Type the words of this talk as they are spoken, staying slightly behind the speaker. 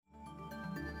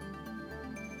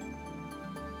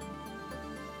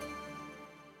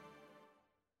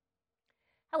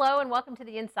Hello and welcome to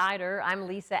The Insider. I'm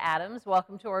Lisa Adams.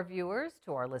 Welcome to our viewers,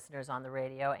 to our listeners on the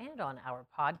radio, and on our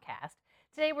podcast.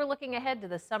 Today we're looking ahead to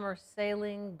the summer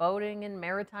sailing, boating, and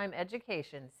maritime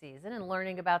education season and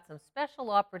learning about some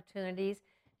special opportunities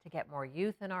to get more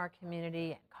youth in our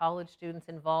community and college students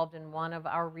involved in one of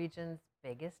our region's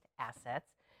biggest assets.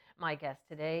 My guest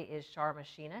today is Char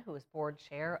Mashyna, who is board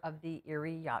chair of the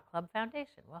Erie Yacht Club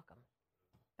Foundation. Welcome.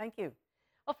 Thank you.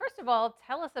 Well, first of all,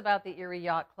 tell us about the Erie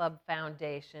Yacht Club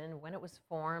Foundation, when it was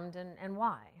formed, and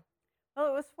why. Well,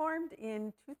 it was formed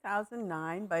in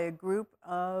 2009 by a group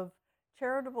of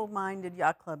charitable minded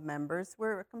yacht club members.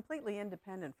 We're completely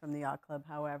independent from the yacht club,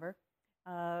 however.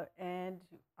 And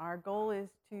our goal is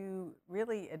to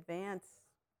really advance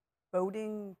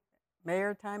boating,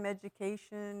 maritime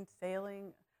education,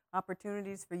 sailing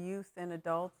opportunities for youth and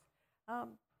adults. So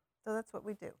that's what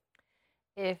we do.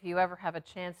 If you ever have a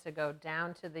chance to go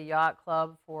down to the yacht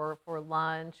club for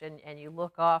lunch and you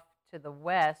look off to the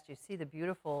west, you see the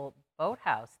beautiful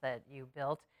boathouse that you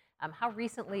built. How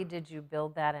recently did you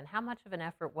build that, and how much of an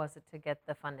effort was it to get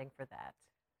the funding for that?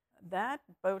 That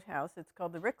boathouse, it's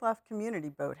called the Rickloff Community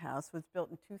Boathouse, was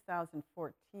built in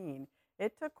 2014.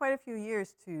 It took quite a few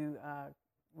years to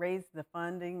raise the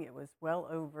funding. It was well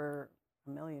over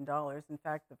 $1 million. In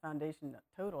fact, the foundation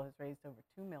total has raised over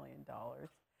 $2 million.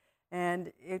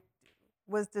 And it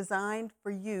was designed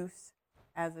for use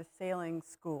as a sailing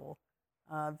school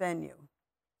venue.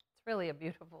 It's really a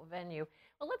beautiful venue.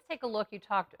 Well, let's take a look. You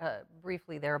talked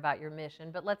briefly there about your mission,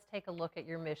 but let's take a look at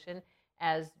your mission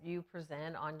as you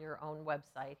present on your own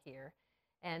website here.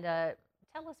 And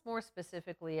tell us more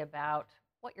specifically about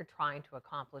what you're trying to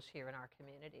accomplish here in our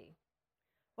community.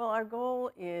 Well, our goal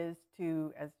is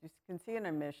to, as you can see in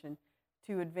our mission,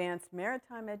 to advance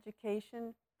maritime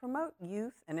education, promote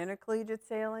youth and intercollegiate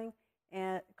sailing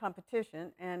and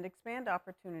competition, and expand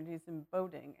opportunities in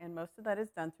boating. And most of that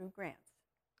is done through grants.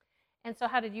 And so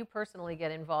how did you personally get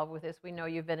involved with this? We know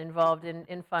you've been involved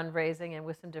in fundraising and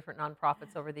with some different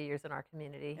nonprofits over the years in our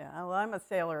community. Yeah, well, I'm a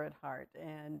sailor at heart,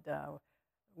 and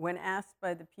when asked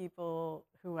by the people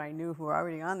who I knew who were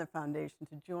already on the foundation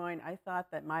to join, I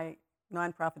thought that my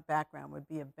nonprofit background would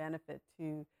be a benefit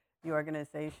to the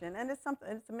organization, and it's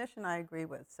a mission I agree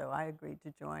with, so I agreed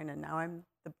to join, and now I'm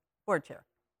the board chair.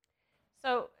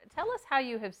 So tell us how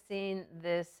you have seen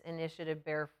this initiative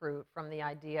bear fruit, from the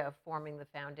idea of forming the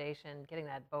foundation, getting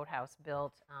that boathouse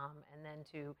built, and then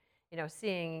to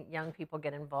seeing young people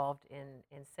get involved in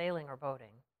sailing or boating.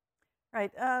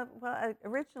 Right.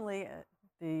 Originally,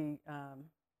 the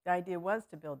idea was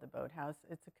to build the boathouse.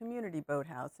 It's a community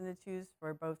boathouse, and it's used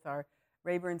for both our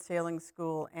Rayburn Sailing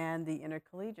School and the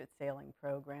intercollegiate sailing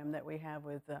program that we have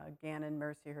with Gannon,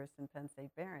 Mercyhurst, and Penn State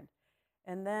Barron.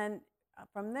 And then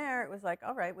from there, it was like,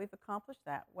 all right, we've accomplished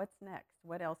that. What's next?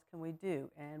 What else can we do?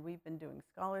 And we've been doing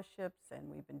scholarships, and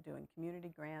we've been doing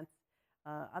community grants,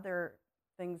 other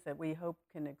things that we hope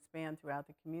can expand throughout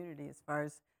the community as far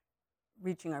as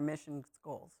reaching our mission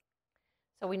goals.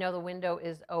 So we know the window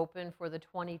is open for the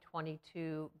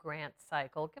 2022 grant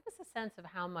cycle. Give us a sense of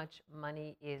how much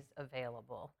money is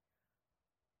available.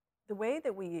 The way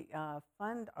that we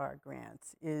fund our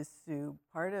grants is through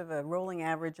part of a rolling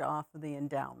average off of the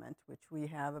endowment, which we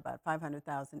have about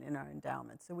 $500,000 in our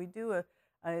endowment. So we do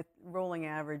a rolling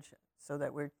average so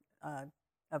that we're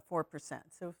at 4%.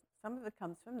 So some of it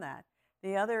comes from that.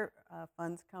 The other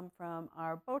funds come from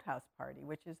our boathouse party,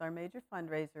 which is our major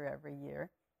fundraiser every year.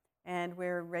 And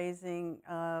we're raising,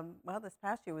 this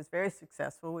past year was very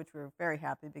successful, which we're very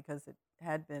happy because it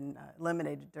had been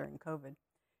eliminated during COVID.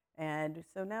 And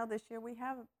so now this year we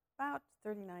have about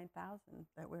 $39,000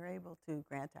 that we're able to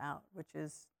grant out, which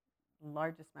is the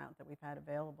largest amount that we've had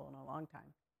available in a long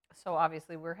time. So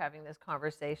obviously we're having this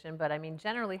conversation, but I mean,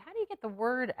 generally, how do you get the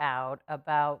word out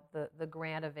about the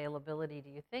grant availability?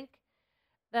 Do you think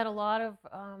that a lot of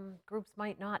groups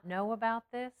might not know about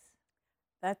this?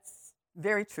 That's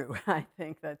very true. I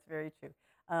think that's very true.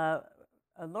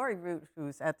 Lori Root,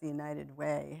 who's at the United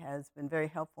Way, has been very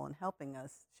helpful in helping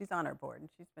us. She's on our board, and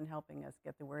she's been helping us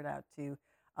get the word out to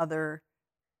other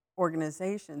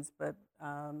organizations. But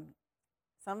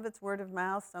some of it's word of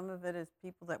mouth, some of it is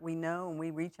people that we know, and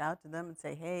we reach out to them and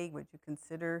say, hey, would you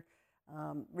consider?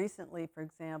 Recently, for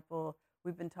example,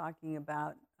 we've been talking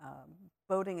about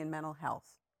boating and mental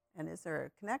health. And is there a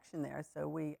connection there? So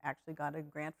we actually got a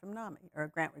grant from NAMI, or a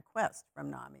grant request from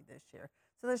NAMI this year.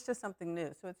 So there's just something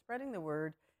new. So it's spreading the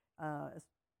word as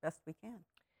best we can.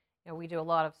 We do a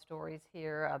lot of stories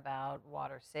here about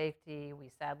water safety.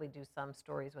 We sadly do some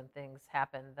stories when things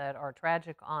happen that are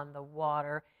tragic on the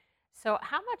water. So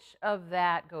how much of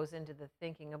that goes into the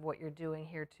thinking of what you're doing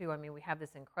here too? I mean, we have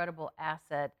this incredible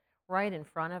asset right in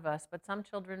front of us, but some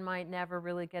children might never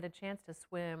really get a chance to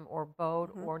swim or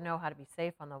boat Mhm. or know how to be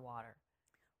safe on the water.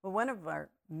 Well, one of our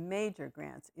major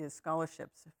grants is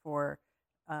scholarships for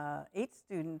 8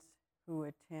 students who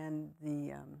attend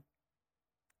the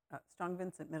Strong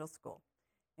Vincent Middle School.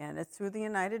 And it's through the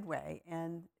United Way.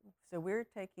 And so we're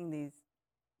taking these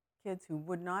kids who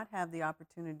would not have the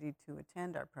opportunity to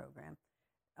attend our program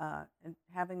and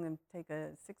having them take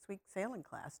a 6-week sailing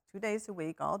class, 2 days a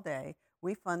week, all day.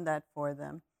 We fund that for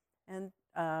them. And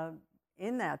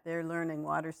in that, they're learning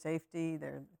water safety.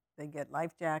 They get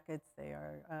life jackets. They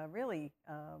are really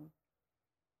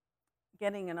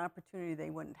getting an opportunity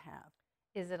they wouldn't have.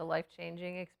 Is it a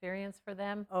life-changing experience for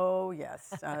them? Oh,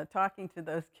 yes. Talking to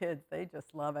those kids, they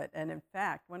just love it. And in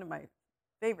fact, one of my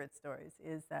favorite stories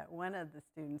is that one of the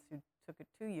students who took it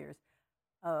 2 years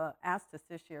asked us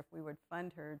this year if we would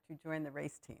fund her to join the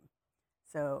race team.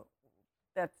 So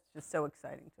that's just so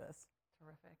exciting to us.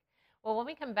 Terrific. Well, when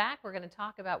we come back, we're going to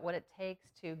talk about what it takes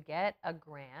to get a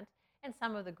grant and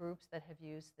some of the groups that have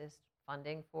used this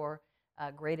funding for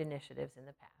great initiatives in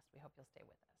the past. We hope you'll stay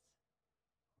with us.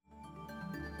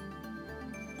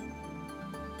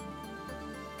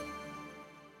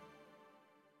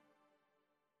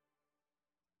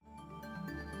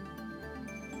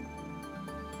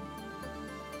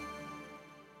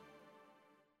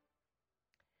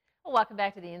 Well, welcome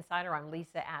back to The Insider. I'm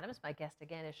Lisa Adams. My guest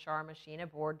again is Char Mashyna,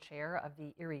 board chair of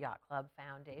the Erie Yacht Club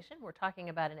Foundation. We're talking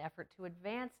about an effort to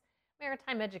advance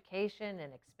maritime education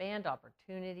and expand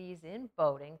opportunities in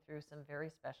boating through some very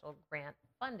special grant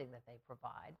funding that they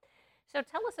provide. So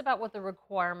tell us about what the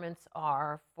requirements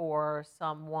are for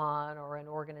someone or an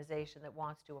organization that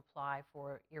wants to apply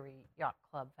for Erie Yacht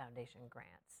Club Foundation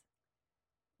grants.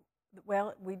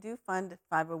 Well, we do fund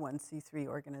 501c3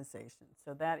 organizations.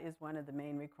 So that is one of the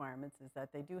main requirements is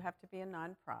that they do have to be a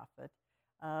nonprofit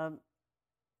um,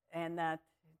 and that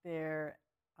their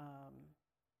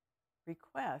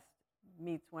request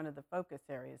meets one of the focus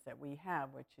areas that we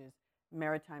have, which is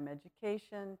maritime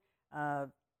education,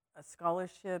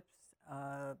 scholarships,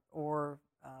 or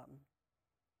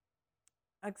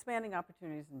expanding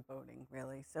opportunities in boating,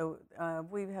 really. So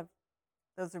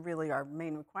those are really our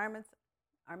main requirements.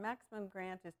 Our maximum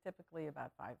grant is typically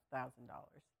about $5,000.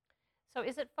 So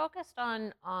is it focused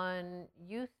on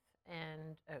youth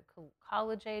and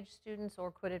college-age students,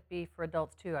 or could it be for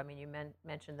adults too? I mean, you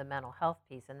mentioned the mental health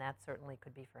piece, and that certainly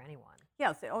could be for anyone.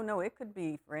 Yes. Oh, no, it could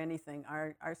be for anything.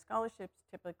 Our scholarships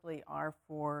typically are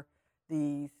for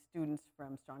the students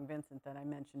from Strong Vincent that I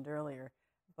mentioned earlier.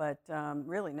 But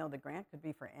really, no, the grant could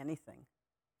be for anything.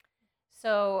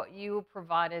 So you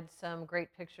provided some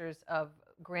great pictures of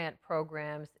grant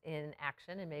programs in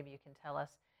action, and maybe you can tell us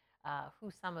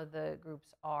who some of the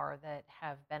groups are that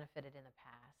have benefited in the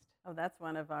past. Oh, that's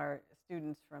one of our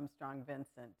students from Strong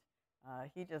Vincent.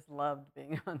 He just loved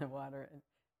being on the water, and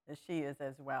as she is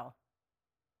as well.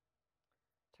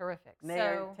 Terrific. And they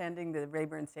are attending the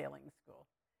Rayburn Sailing School.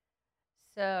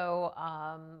 So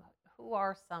who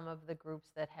are some of the groups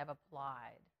that have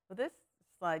applied? Well, this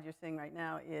slide you're seeing right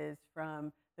now is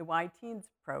from the Y-Teens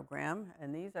program,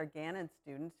 and these are Gannon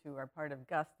students who are part of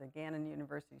GUST, the Gannon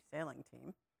University Sailing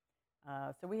Team.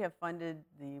 So we have funded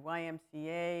the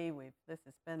YMCA, this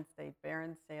is Penn State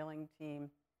Barron Sailing Team,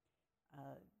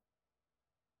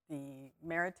 the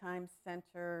Maritime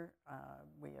Center,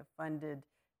 we have funded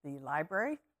the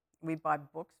library. We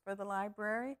bought books for the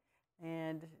library,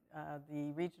 and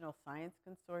the Regional Science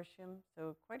Consortium,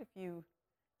 so quite a few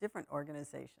different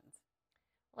organizations.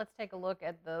 Let's take a look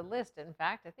at the list. In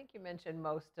fact, I think you mentioned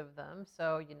most of them.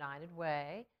 So United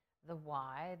Way, the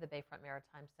Y, the Bayfront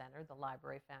Maritime Center, the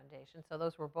Library Foundation. So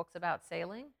those were books about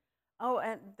sailing? Oh,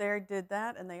 and they did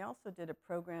that, and they also did a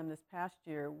program this past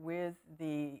year with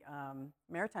the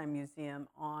Maritime Museum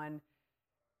on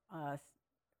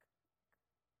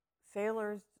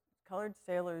colored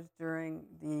sailors during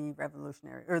the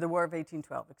the War of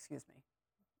 1812, excuse me.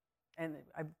 And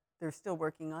they're still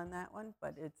working on that one,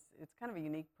 but it's kind of a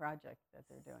unique project that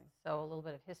they're doing. So a little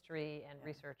bit of history and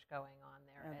research going on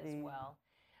there as well.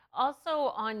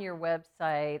 Also on your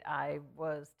website, I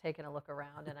was taking a look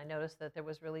around, and I noticed that there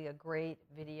was really a great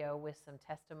video with some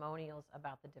testimonials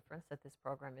about the difference that this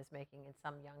program is making in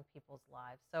some young people's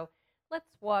lives. So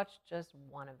let's watch just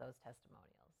one of those testimonials.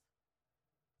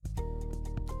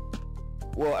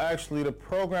 Well, actually, the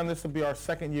program, this will be our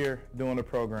second year doing the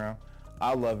program.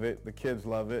 I love it. The kids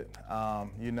love it.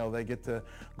 You know, they get to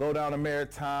go down to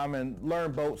maritime and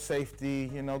learn boat safety,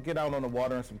 you know, get out on the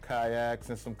water in some kayaks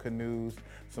and some canoes,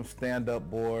 some stand-up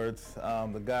boards.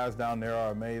 The guys down there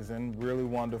are amazing, really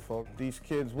wonderful. These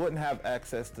kids wouldn't have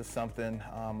access to something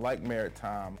like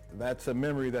maritime. That's a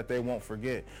memory that they won't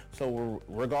forget. So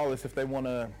regardless if they want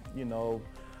to, you know,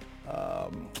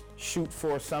 shoot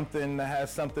for something that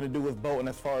has something to do with boating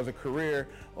as far as a career,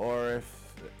 or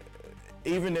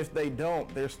even if they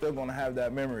don't, they're still going to have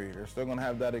that memory. They're still going to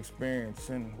have that experience,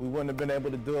 and we wouldn't have been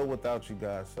able to do it without you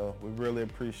guys. So we really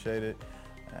appreciate it,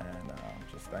 and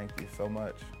just thank you so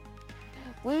much.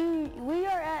 We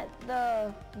are at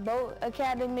the boat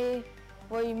academy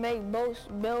where you make boats,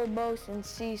 build boats, and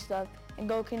see stuff, and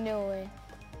go canoeing.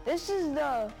 This is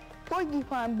the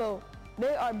porcupine boat.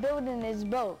 They are building this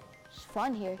boat. It's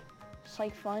fun here. It's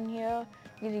like fun here.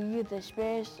 You get to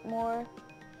experience more.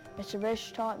 Mr.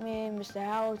 Rich taught me, Mr.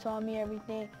 Howell taught me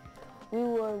everything.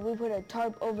 We put a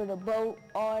tarp over the boat,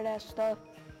 all that stuff.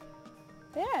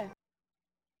 Yeah.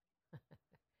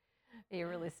 You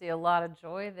really see a lot of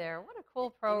joy there. What a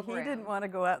cool program. He didn't want to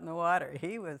go out in the water.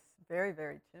 He was very,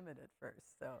 very timid at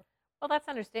first. So. Well, that's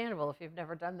understandable if you've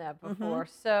never done that before.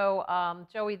 Mm-hmm. So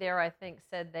Joey there, I think,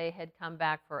 said they had come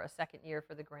back for a second year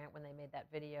for the grant when they made that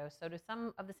video. So do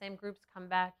some of the same groups come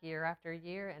back year after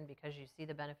year, and because you see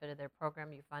the benefit of their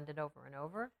program, you fund it over and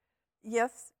over?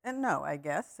 Yes and no, I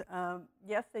guess.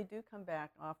 Yes, they do come back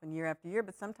often year after year,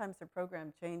 but sometimes their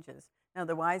program changes. Now,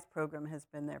 the WISE program has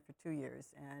been there for 2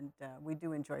 years, and we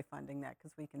do enjoy funding that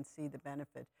because we can see the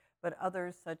benefit. But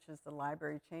others, such as the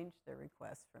library, change their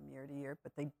requests from year to year,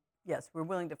 but yes, we're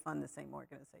willing to fund the same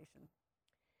organization.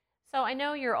 So I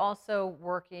know you're also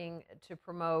working to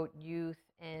promote youth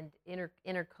and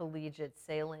intercollegiate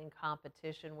sailing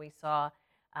competition. We saw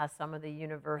some of the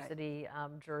university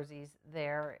jerseys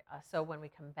there. So when we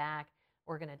come back,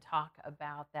 we're going to talk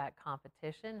about that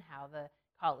competition, how the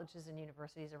colleges and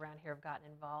universities around here have gotten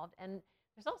involved. And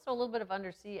there's also a little bit of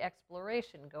undersea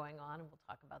exploration going on, and we'll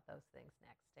talk about those things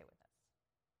next. Stay with us.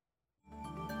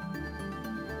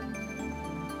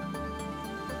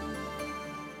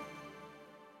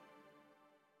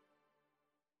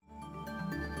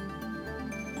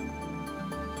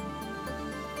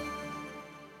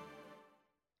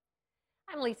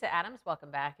 I'm Lisa Adams. Welcome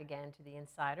back again to The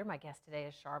Insider. My guest today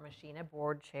is Char Mashyna,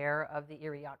 board chair of the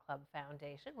Erie Yacht Club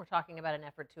Foundation. We're talking about an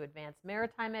effort to advance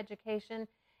maritime education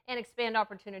and expand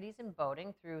opportunities in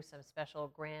boating through some special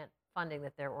grant funding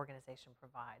that their organization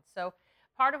provides. So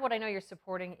part of what I know you're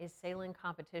supporting is sailing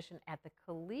competition at the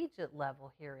collegiate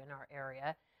level here in our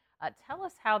area. Tell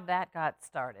us how that got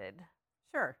started.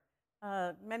 Sure.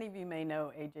 Many of you may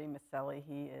know A.J. Maselli.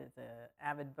 He is an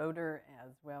avid boater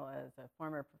as well as a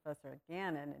former professor at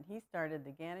Gannon, and he started the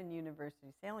Gannon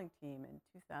University sailing team in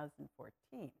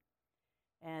 2014.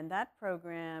 And that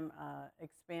program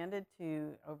expanded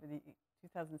to over the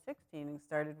 2016 and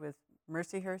started with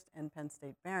Mercyhurst and Penn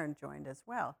State Barron joined as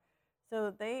well.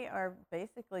 So they are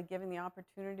basically giving the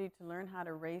opportunity to learn how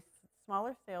to race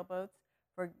smaller sailboats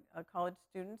for college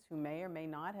students who may or may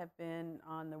not have been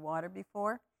on the water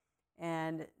before.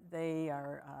 And they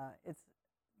are, it's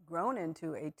grown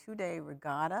into a 2-day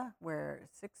regatta where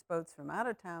 6 boats from out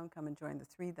of town come and join the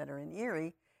 3 that are in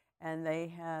Erie. And they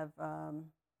have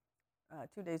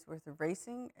 2 days worth of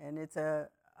racing. And it's a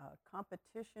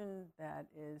competition that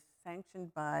is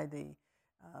sanctioned by the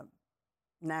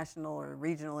National or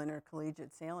Regional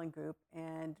Intercollegiate Sailing Group.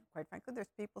 And quite frankly,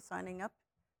 there's people signing up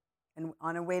and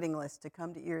on a waiting list to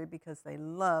come to Erie because they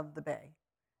love the bay.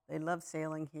 They love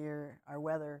sailing here, our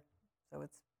weather.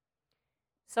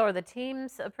 So are the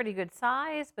teams a pretty good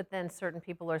size, but then certain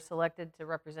people are selected to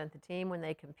represent the team when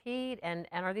they compete? And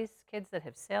are these kids that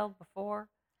have sailed before?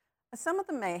 Some of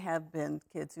them may have been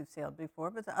kids who've sailed before,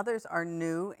 but the others are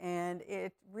new, and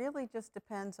it really just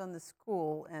depends on the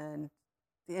school and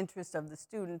the interest of the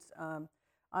students.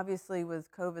 Obviously, with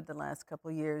COVID the last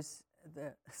couple of years,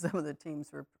 some of the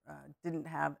teams didn't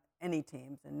have any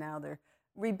teams, and now they're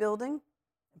rebuilding.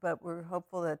 But we're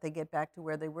hopeful that they get back to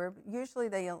where they were. Usually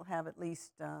they'll have at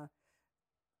least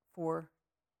 4,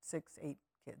 6, 8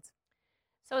 kids.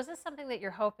 So is this something that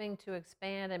you're hoping to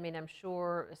expand? I mean, I'm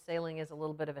sure sailing is a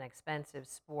little bit of an expensive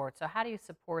sport. So how do you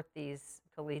support these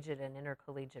collegiate and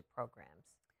intercollegiate programs?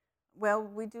 Well,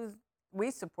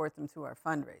 we support them through our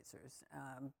fundraisers,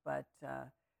 but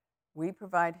we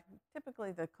provide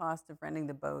typically the cost of renting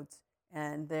the boats,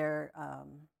 and their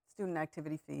student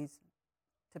activity fees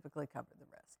typically cover the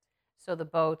rest. So the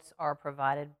boats are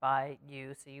provided by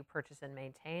you, so you purchase and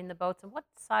maintain the boats. And what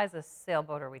size of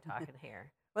sailboat are we talking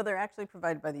here? Well, they're actually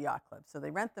provided by the Yacht Club, so they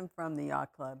rent them from the Yacht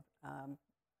Club.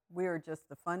 we're just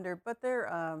the funder, but they're,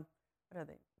 what are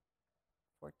they,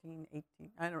 14, 18?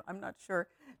 I'm not sure.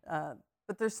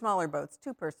 But they're smaller boats,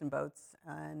 two-person boats.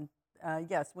 And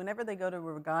yes, whenever they go to a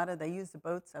regatta, they use the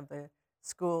boats of the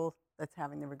school that's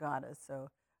having the regatta. So,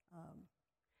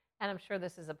 And I'm sure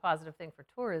this is a positive thing for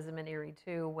tourism in Erie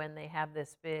too, when they have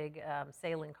this big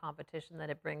sailing competition,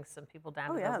 that it brings some people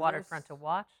down oh to yeah, the waterfront to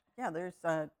watch. there's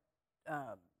uh,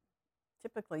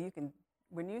 typically you can,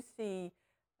 when you see,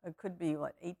 it could be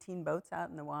what, 18 boats out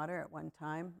in the water at one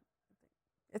time.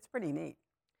 It's pretty neat.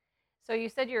 So you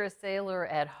said you're a sailor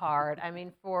at heart. I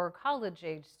mean, for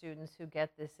college-age students who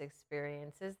get this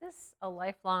experience, is this a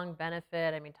lifelong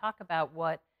benefit? I mean, talk about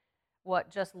what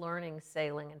just learning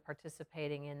sailing and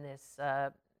participating in this,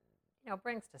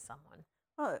 brings to someone.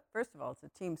 Well, first of all, it's a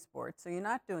team sport, so you're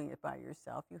not doing it by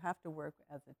yourself. You have to work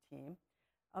as a team.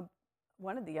 Uh,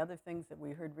 One of the other things that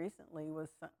we heard recently was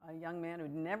a young man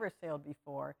who'd never sailed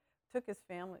before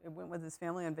went with his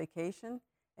family on vacation,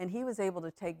 and he was able to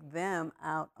take them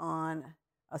out on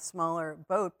a smaller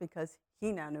boat because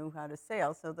he now knew how to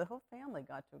sail. So the whole family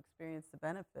got to experience the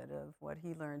benefit of what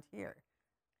he learned here.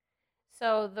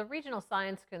 So the Regional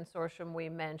Science Consortium we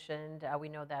mentioned, we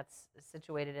know that's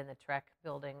situated in the Trek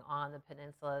building on the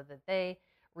peninsula, that they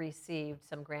received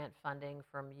some grant funding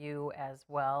from you as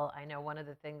well. I know one of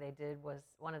the things they did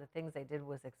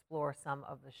was explore some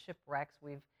of the shipwrecks.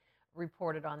 We've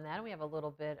reported on that, and we have a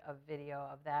little bit of video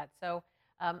of that. So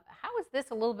how is this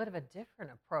a little bit of a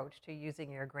different approach to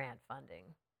using your grant funding?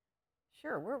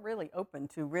 Sure, we're really open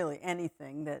to really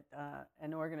anything that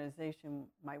an organization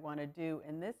might want to do,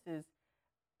 and this is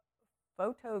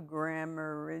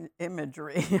photogrammer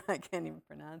imagery. I can't even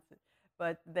pronounce it,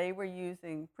 but they were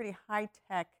using pretty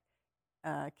high-tech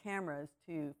cameras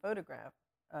to photograph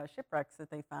shipwrecks that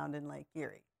they found in Lake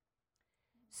Erie.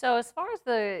 So as far as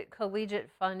the collegiate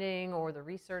funding or the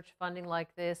research funding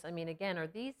like this, I mean, again, are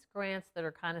these grants that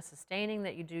are kind of sustaining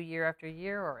that you do year after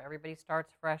year, or everybody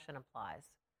starts fresh and applies?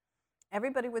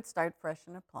 Everybody would start fresh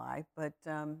and apply, but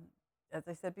as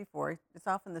I said before, it's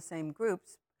often the same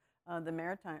groups.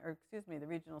 The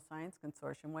Regional Science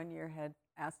Consortium one year had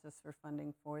asked us for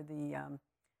funding for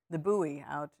the buoy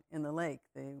out in the lake,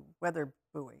 the weather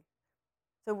buoy.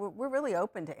 So we're really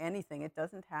open to anything. It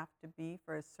doesn't have to be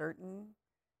for a certain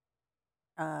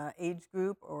age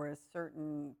group or a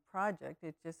certain project.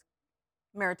 It's just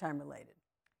maritime related.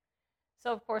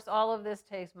 So, of course, all of this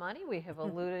takes money. We have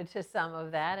alluded to some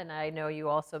of that, and I know you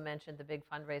also mentioned the big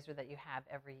fundraiser that you have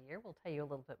every year. We'll tell you a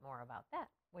little bit more about that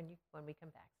when we come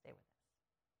back. Stay with us.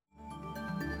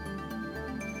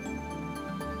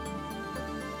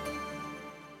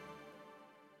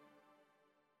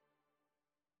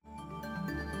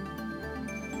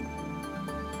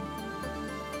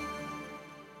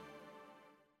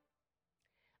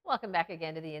 Welcome back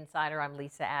again to The Insider. I'm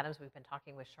Lisa Adams. We've been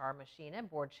talking with Char Mashyna,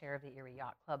 board chair of the Erie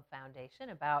Yacht Club Foundation,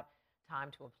 about time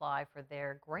to apply for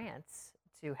their grants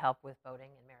to help with boating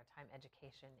and maritime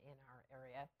education in our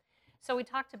area. So we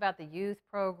talked about the youth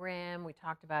program. We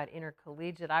talked about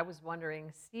intercollegiate. I was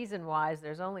wondering, season-wise,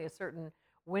 there's only a certain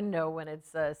window when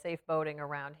it's safe boating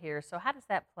around here. So how does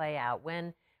that play out?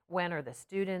 When are the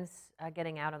students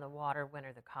getting out on the water? When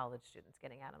are the college students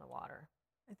getting out on the water?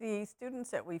 The students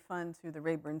that we fund through the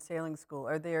Rayburn Sailing School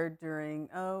are there during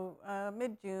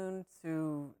mid-June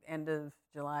through end of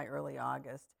July, early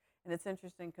August. And it's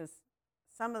interesting because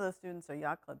some of those students are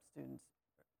yacht club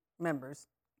members,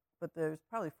 but there's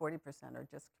probably 40% are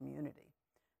just community.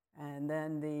 And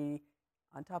then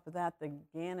on top of that, the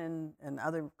Gannon and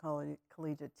other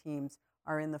collegiate teams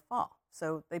are in the fall.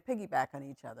 So they piggyback on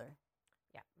each other.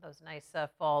 Yeah, those nice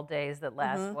fall days that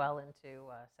last well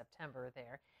into September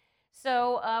there.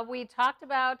 So we talked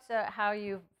about how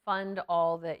you fund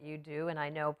all that you do, and I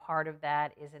know part of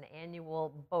that is an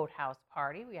annual boathouse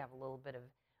party. We have a little bit of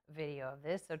video of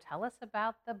this, so tell us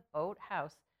about the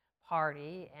boathouse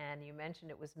party. And you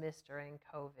mentioned it was missed during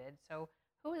COVID. So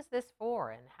who is this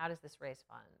for, and how does this raise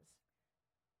funds?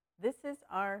 This is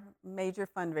our major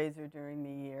fundraiser during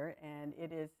the year, and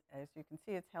it is, as you can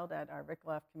see, it's held at our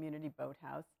Rickloff Community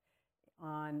Boathouse.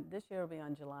 This year will be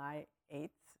on July 8th.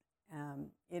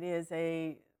 It is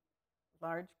a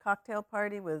large cocktail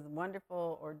party with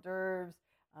wonderful hors d'oeuvres.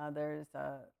 There's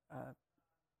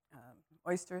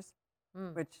oysters,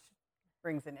 which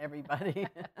brings in everybody.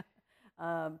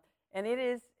 And it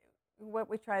is, what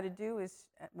we try to do is,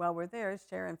 while we're there, is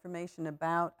share information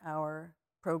about our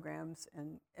programs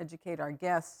and educate our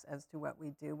guests as to what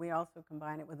we do. We also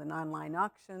combine it with an online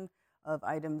auction of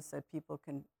items that people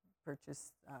can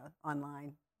purchase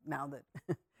online now that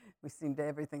we seem to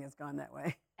everything has gone that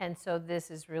way. And so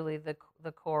this is really the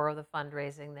core of the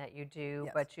fundraising that you do.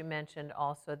 Yes. But you mentioned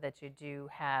also that you do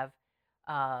have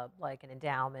like an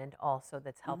endowment also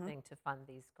that's helping to fund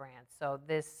these grants. So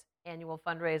this annual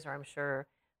fundraiser, I'm sure,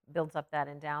 builds up that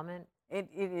endowment. It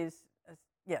is,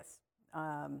 yes.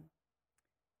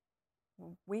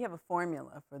 We have a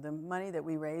formula for the money that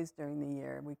we raise during the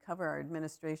year. We cover our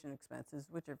administration expenses,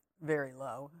 which are very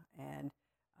low, and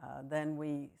then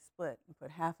we split and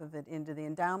put half of it into the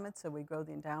endowment, so we grow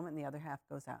the endowment, and the other half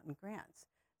goes out in grants.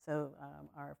 So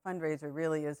our fundraiser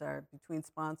really is our between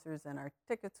sponsors and our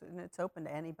tickets, and it's open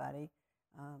to anybody.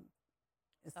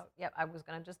 So, yep, I was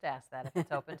going to just ask that if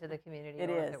it's open to the community It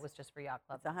or is. if it was just for yacht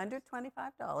club. It's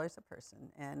 $125 a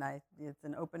person, and it's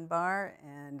an open bar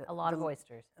and A lot of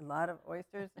oysters. A lot of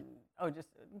oysters, and just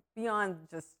beyond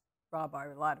just raw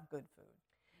bar, a lot of good food.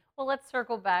 Well, let's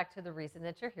circle back to the reason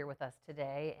that you're here with us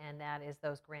today, and that is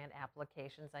those grant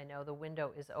applications. I know the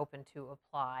window is open to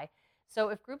apply. So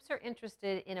if groups are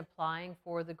interested in applying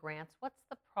for the grants, what's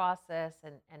the process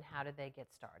and how do they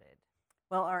get started?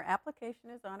 Well, our application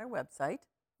is on our website,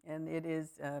 and it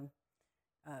is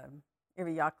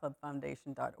Erie Yacht Club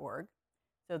Foundation.org.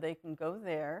 So they can go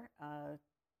there.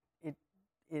 It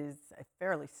is a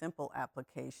fairly simple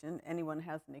application. Anyone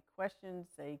has any questions,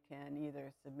 they can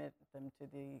either submit them to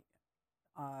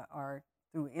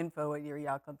through info at Erie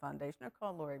Yacht Club Foundation or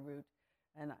call Lori Root,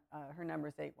 and her number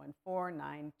is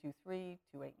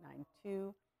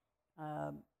 814-923-2892.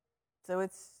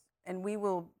 And we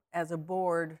will, as a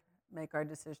board, make our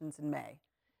decisions in May.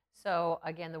 So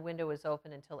again, the window is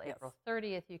open until Yes. April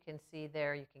 30th. You can see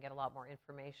there, you can get a lot more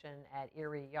information at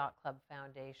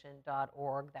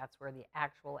erieyachtclubfoundation.org. That's where the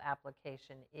actual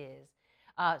application is.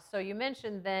 So you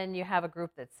mentioned then you have a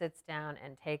group that sits down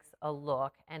and takes a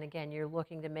look. And again, you're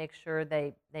looking to make sure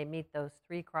they meet those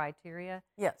 3 criteria.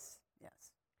 Yes,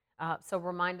 yes. So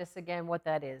remind us again what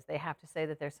that is. They have to say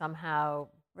that they're somehow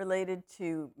related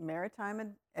to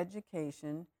maritime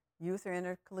education, youth or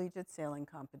intercollegiate sailing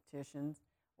competitions,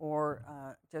 or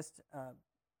just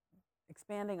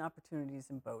expanding opportunities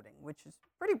in boating, which is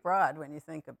pretty broad when you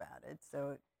think about it.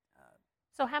 So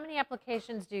how many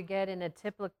applications do you get in a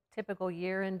typical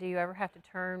year, and do you ever have to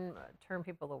turn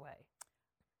people away?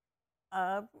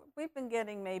 We've been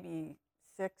getting maybe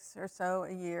 6 or so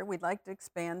a year. We'd like to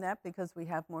expand that because we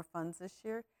have more funds this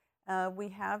year. We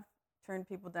have turned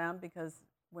people down because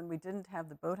when we didn't have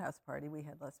the boathouse party, we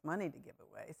had less money to give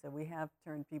away. So we have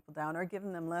turned people down or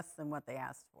given them less than what they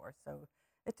asked for. So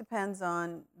it depends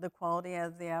on the quality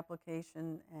of the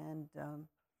application and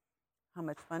how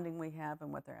much funding we have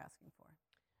and what they're asking for.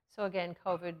 So again,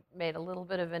 COVID made a little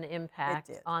bit of an impact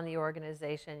did. on the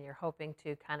organization. You're hoping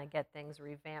to kind of get things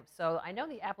revamped. So I know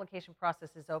the application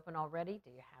process is open already.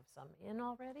 Do you have some in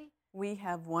already? We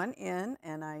have one in,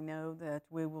 and I know that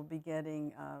we will be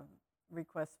getting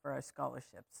requests for our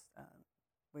scholarships.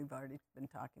 We've already been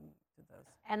talking to those.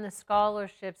 And the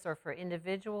scholarships are for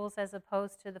individuals as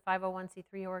opposed to the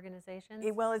 501c3 organizations?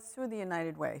 Well, it's through the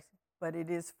United Way, but it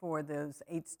is for those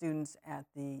 8 students at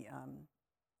the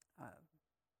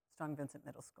Strong Vincent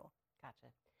Middle School.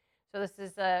 Gotcha. So this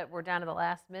is, we're down to the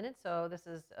last minute, so this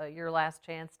is your last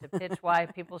chance to pitch why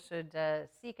people should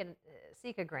seek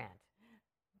a grant.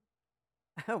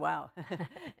 Oh, wow.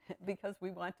 Because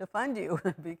we want to fund you,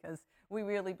 because we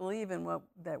really believe in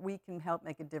that we can help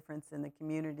make a difference in the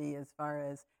community as far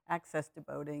as access to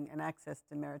boating and access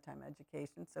to maritime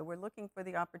education. So we're looking for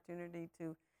the opportunity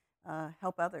to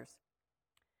help others.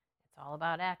 It's all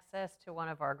about access to one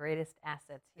of our greatest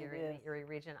assets here It in is. the Erie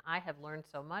region. I have learned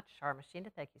so much. Char Mashyna,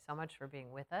 thank you so much for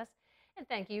being with us. And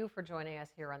thank you for joining us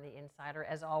here on The Insider.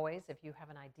 As always, if you have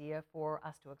an idea for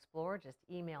us to explore, just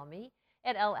email me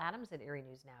at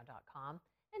ladams@erienewsnow.com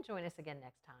and join us again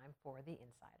next time for The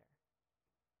Insider.